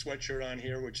 You have a sweatshirt on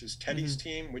here, which is Teddy's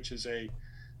team, which is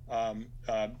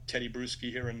Teddy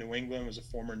Bruschi here in New England, was a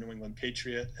former New England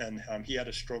Patriot, and he had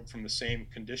a stroke from the same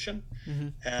condition.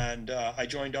 And I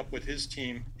joined up with his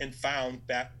team and found,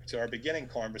 back to our beginning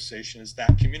conversation, is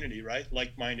that community, right?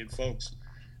 Like-minded folks.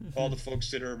 All the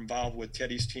folks that are involved with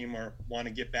Teddy's team want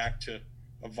to get back to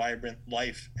a vibrant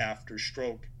life after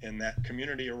stroke, and that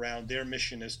community around their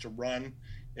mission is to run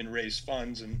and raise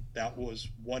funds. And that was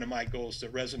one of my goals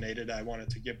that resonated. I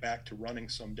wanted to get back to running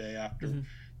someday after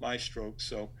my stroke.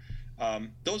 So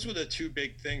those were the two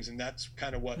big things, and that's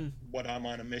kind of what I'm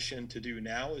on a mission to do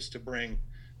now, is to bring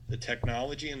the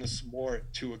technology and the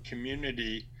support to a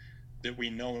community that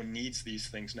we know needs these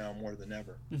things now more than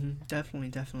ever.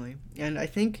 Definitely. And I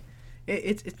think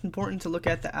it's important to look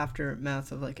at the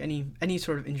aftermath of like any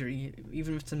sort of injury,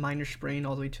 even if it's a minor sprain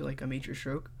all the way to like a major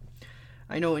stroke.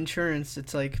 I know insurance,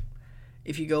 it's like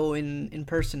if you go in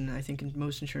person, I think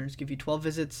most insurance give you 12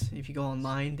 visits. If you go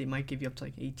online, they might give you up to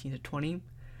like 18 to 20.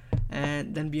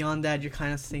 And then beyond that, you're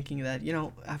kind of thinking that,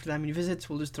 after that many visits,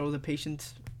 we'll just throw the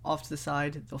patient off to the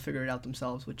side. They'll figure it out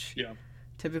themselves, which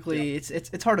typically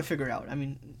it's hard to figure out. I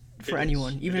mean, for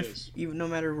anyone, even no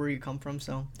matter where you come from.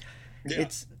 So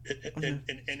it's and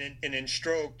in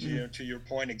stroke, to your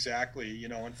point exactly,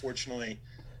 unfortunately,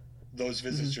 those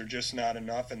visits are just not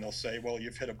enough, and they'll say, well,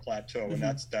 you've hit a plateau. And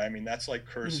that's like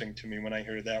cursing to me when I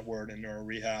hear that word in neuro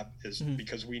rehab, is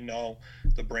because we know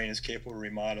the brain is capable of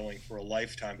remodeling for a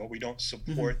lifetime, but we don't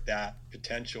support that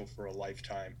potential for a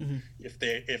lifetime.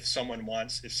 If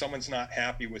someone's not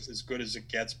happy with as good as it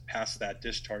gets past that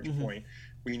discharge point,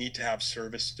 we need to have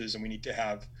services, and we need to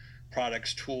have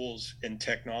products, tools, and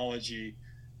technology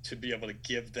to be able to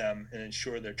give them and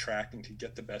ensure they're tracking to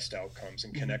get the best outcomes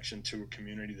and connection to a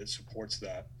community that supports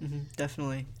that.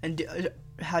 Definitely. And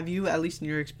have you, at least in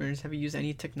your experience, have you used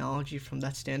any technology from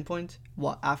that standpoint?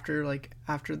 After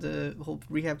the whole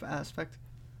rehab aspect?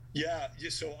 Yeah.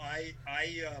 So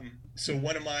so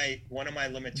one of my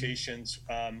limitations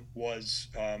was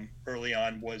early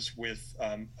on was with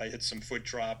I had some foot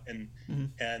drop,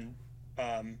 and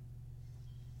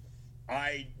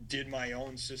I did my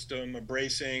own system of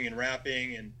bracing and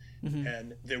wrapping,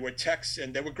 and there were techs,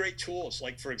 and there were great tools.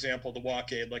 Like, for example, the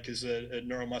walk aid, like is a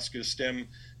neuromuscular stim,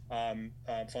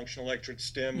 functional electric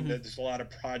stim. There's a lot of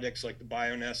projects like the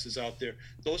BioNS is out there.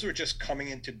 Those were just coming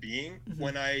into being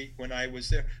when I was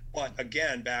there. But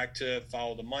again, back to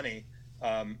follow the money.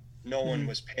 No one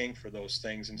was paying for those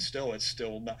things, and it's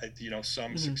still not,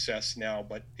 some success now,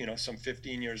 but some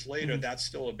 15 years later, that's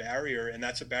still a barrier, and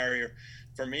that's a barrier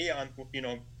for me on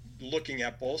looking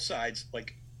at both sides.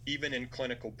 Like, even in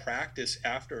clinical practice,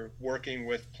 after working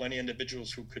with plenty of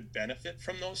individuals who could benefit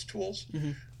from those tools,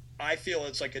 I feel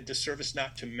it's like a disservice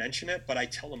not to mention it, but I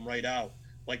tell them right out,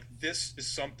 like, this is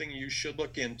something you should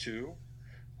look into.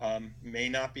 may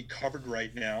not be covered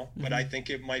right now, but I think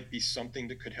it might be something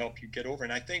that could help you get over.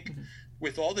 And I think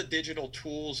with all the digital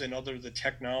tools and the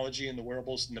technology and the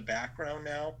wearables in the background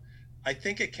now, I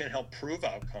think it can help prove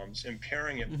outcomes and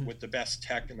pairing it with the best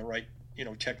tech and the right,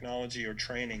 technology or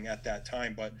training at that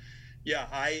time. But yeah,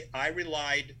 I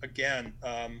relied again,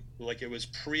 like it was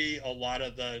pre a lot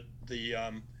of the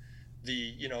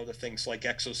things like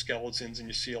exoskeletons, and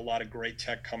you see a lot of great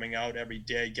tech coming out every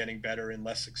day, getting better and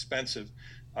less expensive.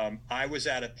 I was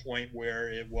at a point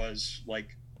where it was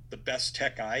like the best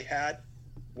tech I had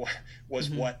was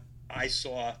what I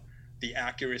saw the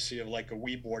accuracy of, like a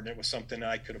Wii board, and it was something that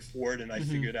I could afford. And I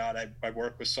figured out I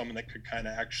worked with someone that could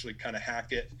actually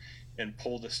hack it and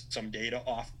pull some data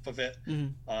off of it.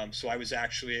 So I was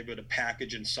actually able to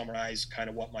package and summarize kind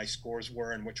of what my scores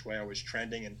were and which way I was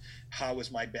trending and how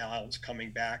was my balance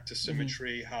coming back to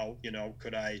symmetry. How,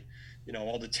 could I,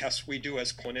 all the tests we do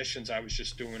as clinicians, I was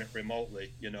just doing it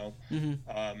remotely,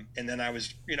 and then I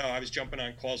was jumping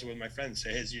on calls with my friends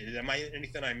and say, hey, am I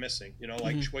anything I'm missing?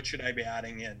 Like what should I be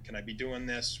adding in? Can I be doing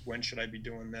this? When should I be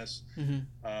doing this?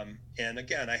 And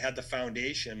again, I had the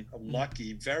foundation,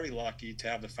 very lucky to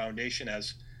have the foundation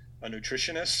as a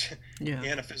nutritionist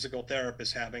and a physical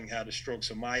therapist, having had a stroke.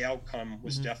 So my outcome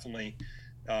was definitely,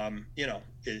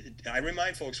 I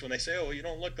remind folks when they say, oh, you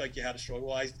don't look like you had a stroke.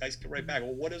 Well, I get right back.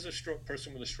 Well, what is a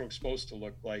person with a stroke supposed to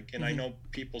look like? And I know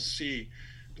people see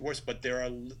the worst, but there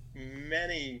are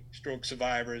many stroke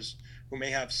survivors who may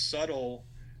have subtle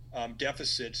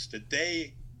deficits that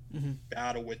they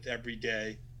battle with every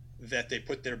day, that they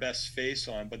put their best face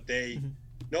on, but they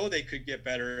know they could get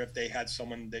better if they had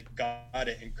someone that got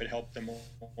it and could help them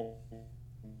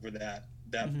over that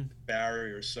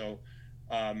barrier. So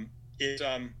it's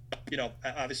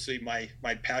obviously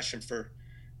my passion for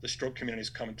the stroke community is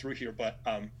coming through here, but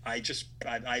I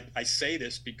say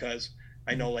this because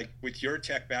I know, like with your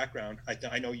tech background,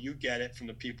 I know you get it from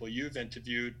the people you've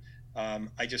interviewed.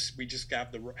 We just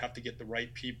have to get the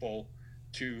right people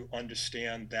to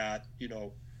understand that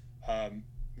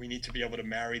we need to be able to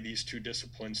marry these two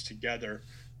disciplines together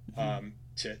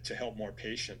to help more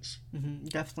patients.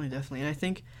 Definitely. And I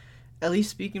think, at least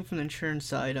speaking from the insurance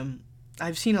side,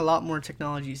 I've seen a lot more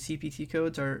technology. CPT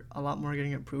codes are a lot more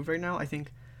getting approved right now. I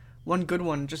think one good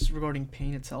one, just regarding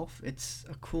pain itself, it's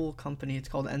a cool company. It's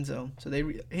called Enzo. So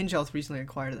Hinge Health recently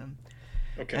acquired them.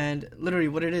 Okay. And literally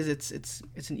what it is, it's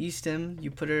an e-stim.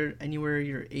 You put it anywhere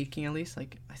you're aching, at least.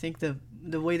 Like, I think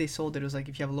the way they sold it was like,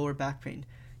 if you have lower back pain,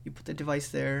 you put the device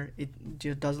there, it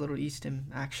just does a little e-stim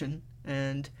action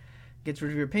and gets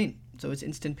rid of your pain. So it's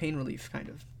instant pain relief, kind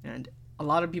of. And a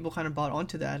lot of people kind of bought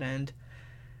onto that. And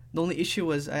the only issue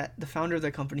was the founder of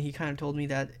the company, he kind of told me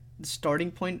that the starting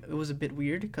point, it was a bit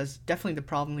weird, because definitely the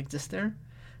problem exists there,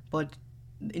 but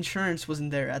insurance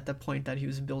wasn't there at the point that he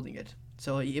was building it.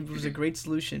 So it was a great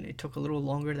solution. It took a little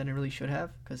longer than it really should have,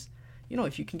 because,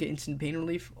 if you can get instant pain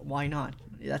relief, why not?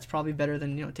 That's probably better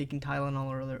than, taking Tylenol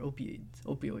or other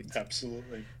opioids.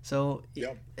 Absolutely. So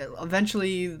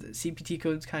eventually the CPT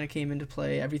codes kind of came into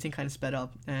play. Everything kind of sped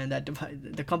up, and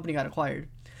the company got acquired.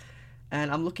 And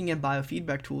I'm looking at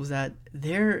biofeedback tools that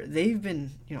they've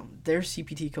been, their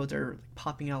CPT codes are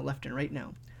popping out left and right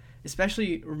now,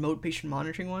 especially remote patient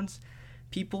monitoring ones.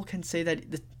 People can say that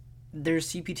there's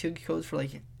CPT codes for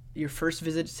like your first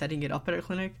visit, setting it up at a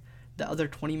clinic, the other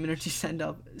 20 minutes you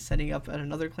setting up at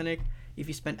another clinic. If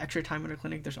you spend extra time at a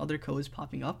clinic, there's other codes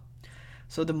popping up.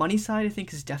 So the money side, I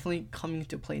think, is definitely coming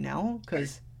into play now,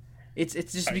 because it's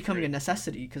just becoming a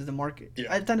necessity, because the market,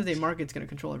 at the end of the day, market's going to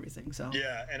control everything. So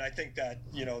and I think that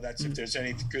that's if there's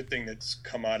any good thing that's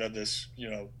come out of this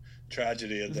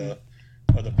tragedy of the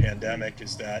pandemic,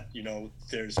 is that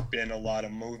there's been a lot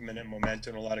of movement and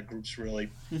momentum, a lot of groups really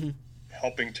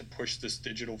helping to push this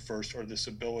digital first, or this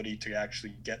ability to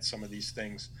actually get some of these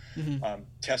things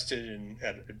tested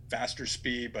at a faster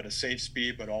speed, but a safe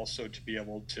speed, but also to be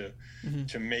able to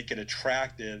make it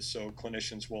attractive so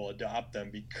clinicians will adopt them,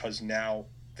 because now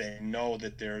they know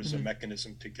that there's a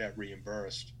mechanism to get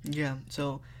reimbursed. Yeah,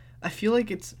 so I feel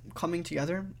like it's coming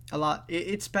together a lot.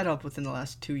 It's sped up within the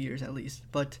last 2 years at least,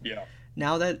 but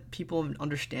now that people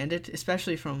understand it,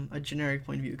 especially from a generic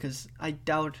point of view, because I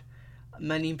doubt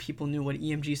many people knew what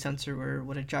EMG sensor or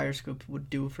what a gyroscope would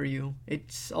do for you.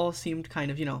 It's all seemed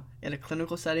kind of, in a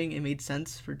clinical setting, it made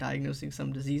sense for diagnosing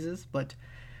some diseases, but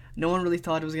no one really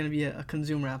thought it was going to be a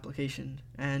consumer application.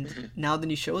 And now that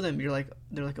you show them, they're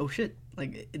like, oh shit,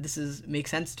 like this makes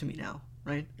sense to me now,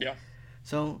 right? Yeah.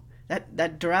 So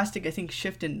that drastic, I think,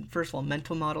 shift in, first of all,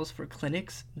 mental models for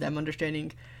clinics, them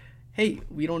understanding, hey,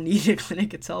 we don't need a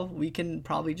clinic itself, we can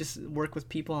probably just work with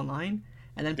people online.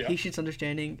 And then patients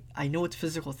understanding, I know it's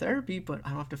physical therapy, but I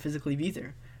don't have to physically be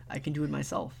there. I can do it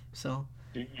myself. So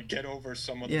You get over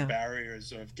some of the yeah.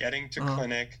 barriers of getting to Uh-huh.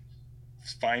 clinic,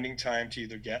 finding time to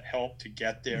either get help to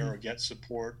get there Mm-hmm. or get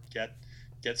support,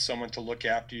 get someone to look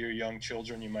after your young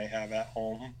children you might have at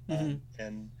home. Mm-hmm.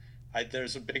 And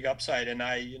there's a big upside, and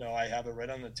I have it right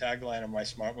on the tagline of my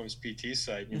Smart Moves PT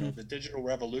site. Mm-hmm. The digital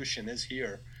revolution is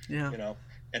here. Yeah. You know,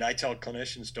 and I tell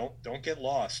clinicians don't get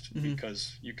lost, Mm-hmm.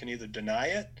 because you can either deny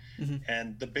it, Mm-hmm.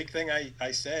 and the big thing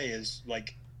I say is,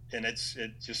 like, and it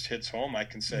just hits home. I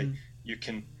can say,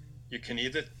 Mm-hmm. you can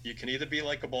either be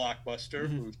like a Blockbuster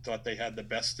Mm-hmm. who thought they had the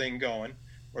best thing going,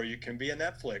 or you can be a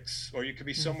Netflix, or you could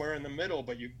be Mm-hmm. somewhere in the middle.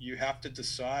 But you have to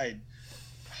decide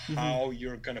Mm-hmm. how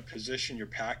you're going to position your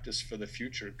practice for the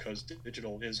future, because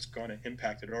digital is going to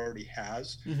impact. It already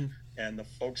has. Mm-hmm. And the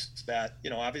folks that,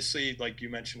 obviously, like you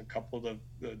mentioned, a couple of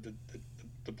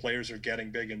the players are getting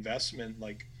big investment,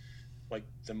 like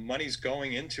the money's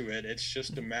going into it. It's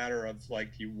just a matter of,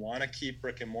 like, you want to keep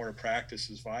brick and mortar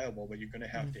practices viable, but you're going to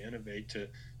have to innovate to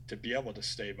be able to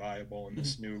stay viable in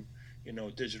this new,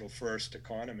 digital first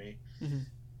economy. Mm-hmm.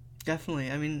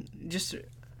 Definitely. I mean,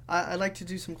 I'd like to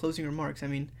do some closing remarks. I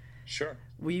mean, Sure.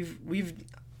 We've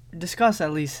discussed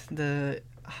at least the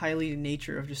highly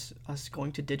nature of just us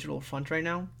going to digital front right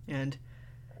now, and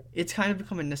it's kind of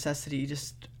become a necessity,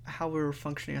 just how we're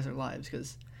functioning as our lives.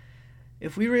 Because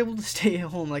if we were able to stay at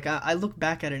home, like I look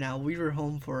back at it now, we were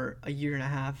home for a year and a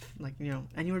half, like,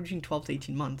 anywhere between 12 to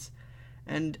 18 months,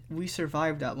 and we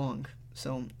survived that long.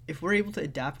 So if we're able to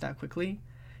adapt that quickly,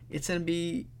 it's going to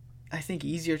be, I think,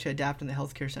 easier to adapt in the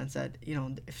healthcare sense that,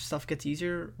 if stuff gets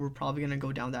easier, we're probably going to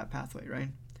go down that pathway, right?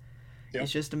 Yep.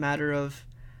 It's just a matter of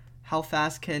how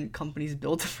fast can companies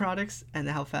build the products, and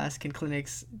how fast can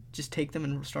clinics just take them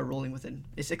and start rolling with it.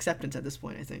 It's acceptance at this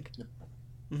point, I think.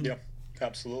 Mm-hmm. Yep,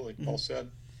 absolutely. Well said.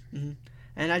 Mm-hmm.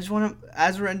 And I just want to,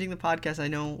 as we're ending the podcast, I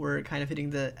know we're kind of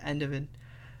hitting the end of it.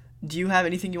 Do you have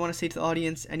anything you want to say to the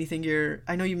audience? Anything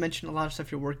I know you mentioned a lot of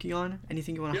stuff you're working on.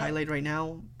 Anything you want to highlight right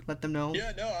now? Let them know.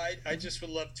 Yeah, no, I just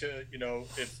would love to,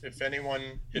 if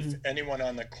anyone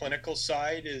on the clinical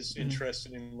side is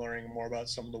interested in learning more about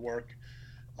some of the work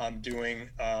I'm doing,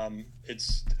 I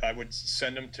would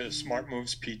send them to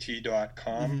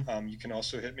smartmovespt.com. You can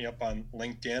also hit me up on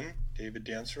LinkedIn, David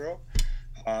Dansereau.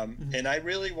 And I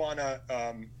really want to,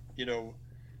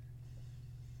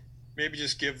 maybe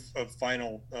just give a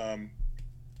final,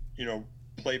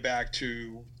 playback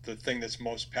to the thing that's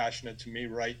most passionate to me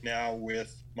right now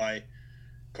with my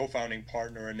co-founding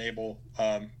partner, Enable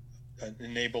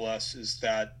Us, is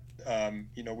that,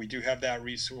 we do have that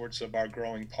resource of our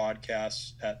growing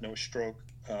podcasts at No Stroke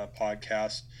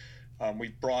Podcast.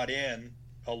 We've brought in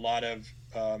a lot of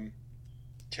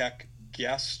tech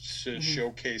guests to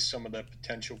showcase some of the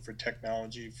potential for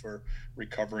technology for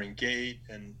recovering gait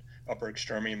and upper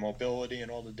extremity mobility, and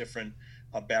all the different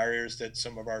barriers that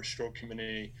some of our stroke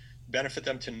community benefit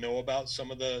them to know about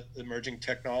some of the emerging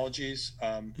technologies.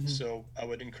 So I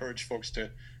would encourage folks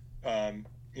to,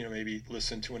 maybe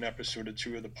listen to an episode or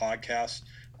two of the podcast,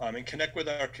 and connect with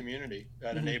our community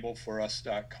at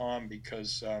enableforus.com,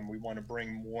 because we want to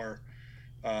bring more,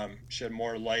 shed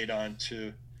more light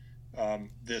onto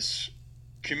this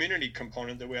community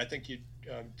component that I think you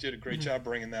did a great job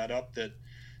bringing that up, that,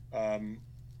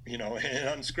 and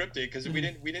unscripted, because we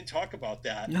didn't talk about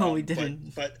that. No, we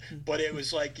didn't. But it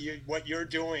was like, what you're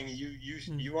doing,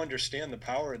 you understand the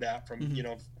power of that from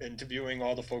interviewing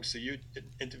all the folks that you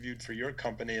interviewed for your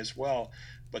company as well.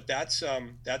 But that's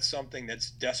something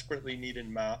that's desperately needed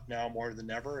now more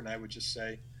than ever. And I would just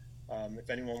say,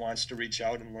 if anyone wants to reach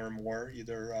out and learn more,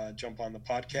 either jump on the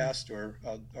podcast or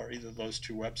either of those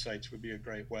two websites would be a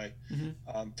great way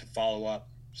to follow up.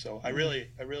 So I really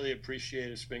appreciate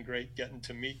it. It's been great getting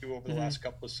to meet you over the last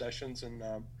couple of sessions, and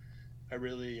I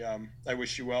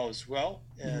wish you well as well.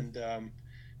 And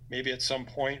maybe at some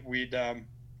point we'd,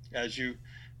 as you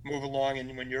move along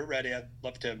and when you're ready, I'd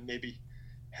love to maybe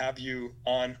have you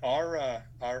on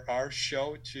our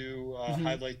show to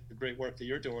highlight the great work that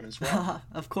you're doing as well.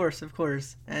 Of course.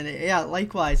 And yeah,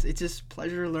 likewise, it's just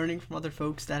pleasure learning from other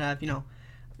folks that have, the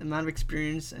amount of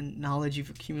experience and knowledge you've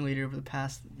accumulated over the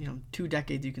past, 2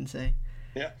 decades, you can say.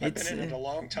 Yeah, I've been in it a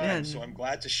long time, so I'm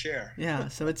glad to share. Yeah,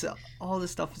 so it's all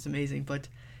this stuff is amazing, but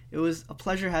it was a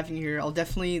pleasure having you here. I'll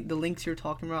definitely, the links you're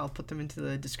talking about, I'll put them into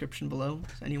the description below.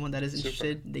 So anyone that is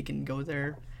interested, they can go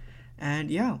there. And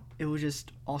yeah, it was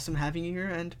just awesome having you here,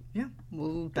 and yeah,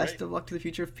 well, best of luck to the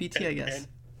future of PT, I guess.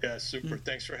 Yeah, super.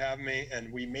 Thanks for having me.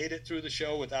 And we made it through the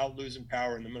show without losing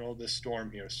power in the middle of this storm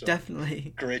here. So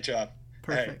definitely. Great job.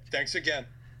 Perfect. Hey, thanks again.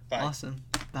 Bye. Awesome.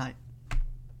 Bye.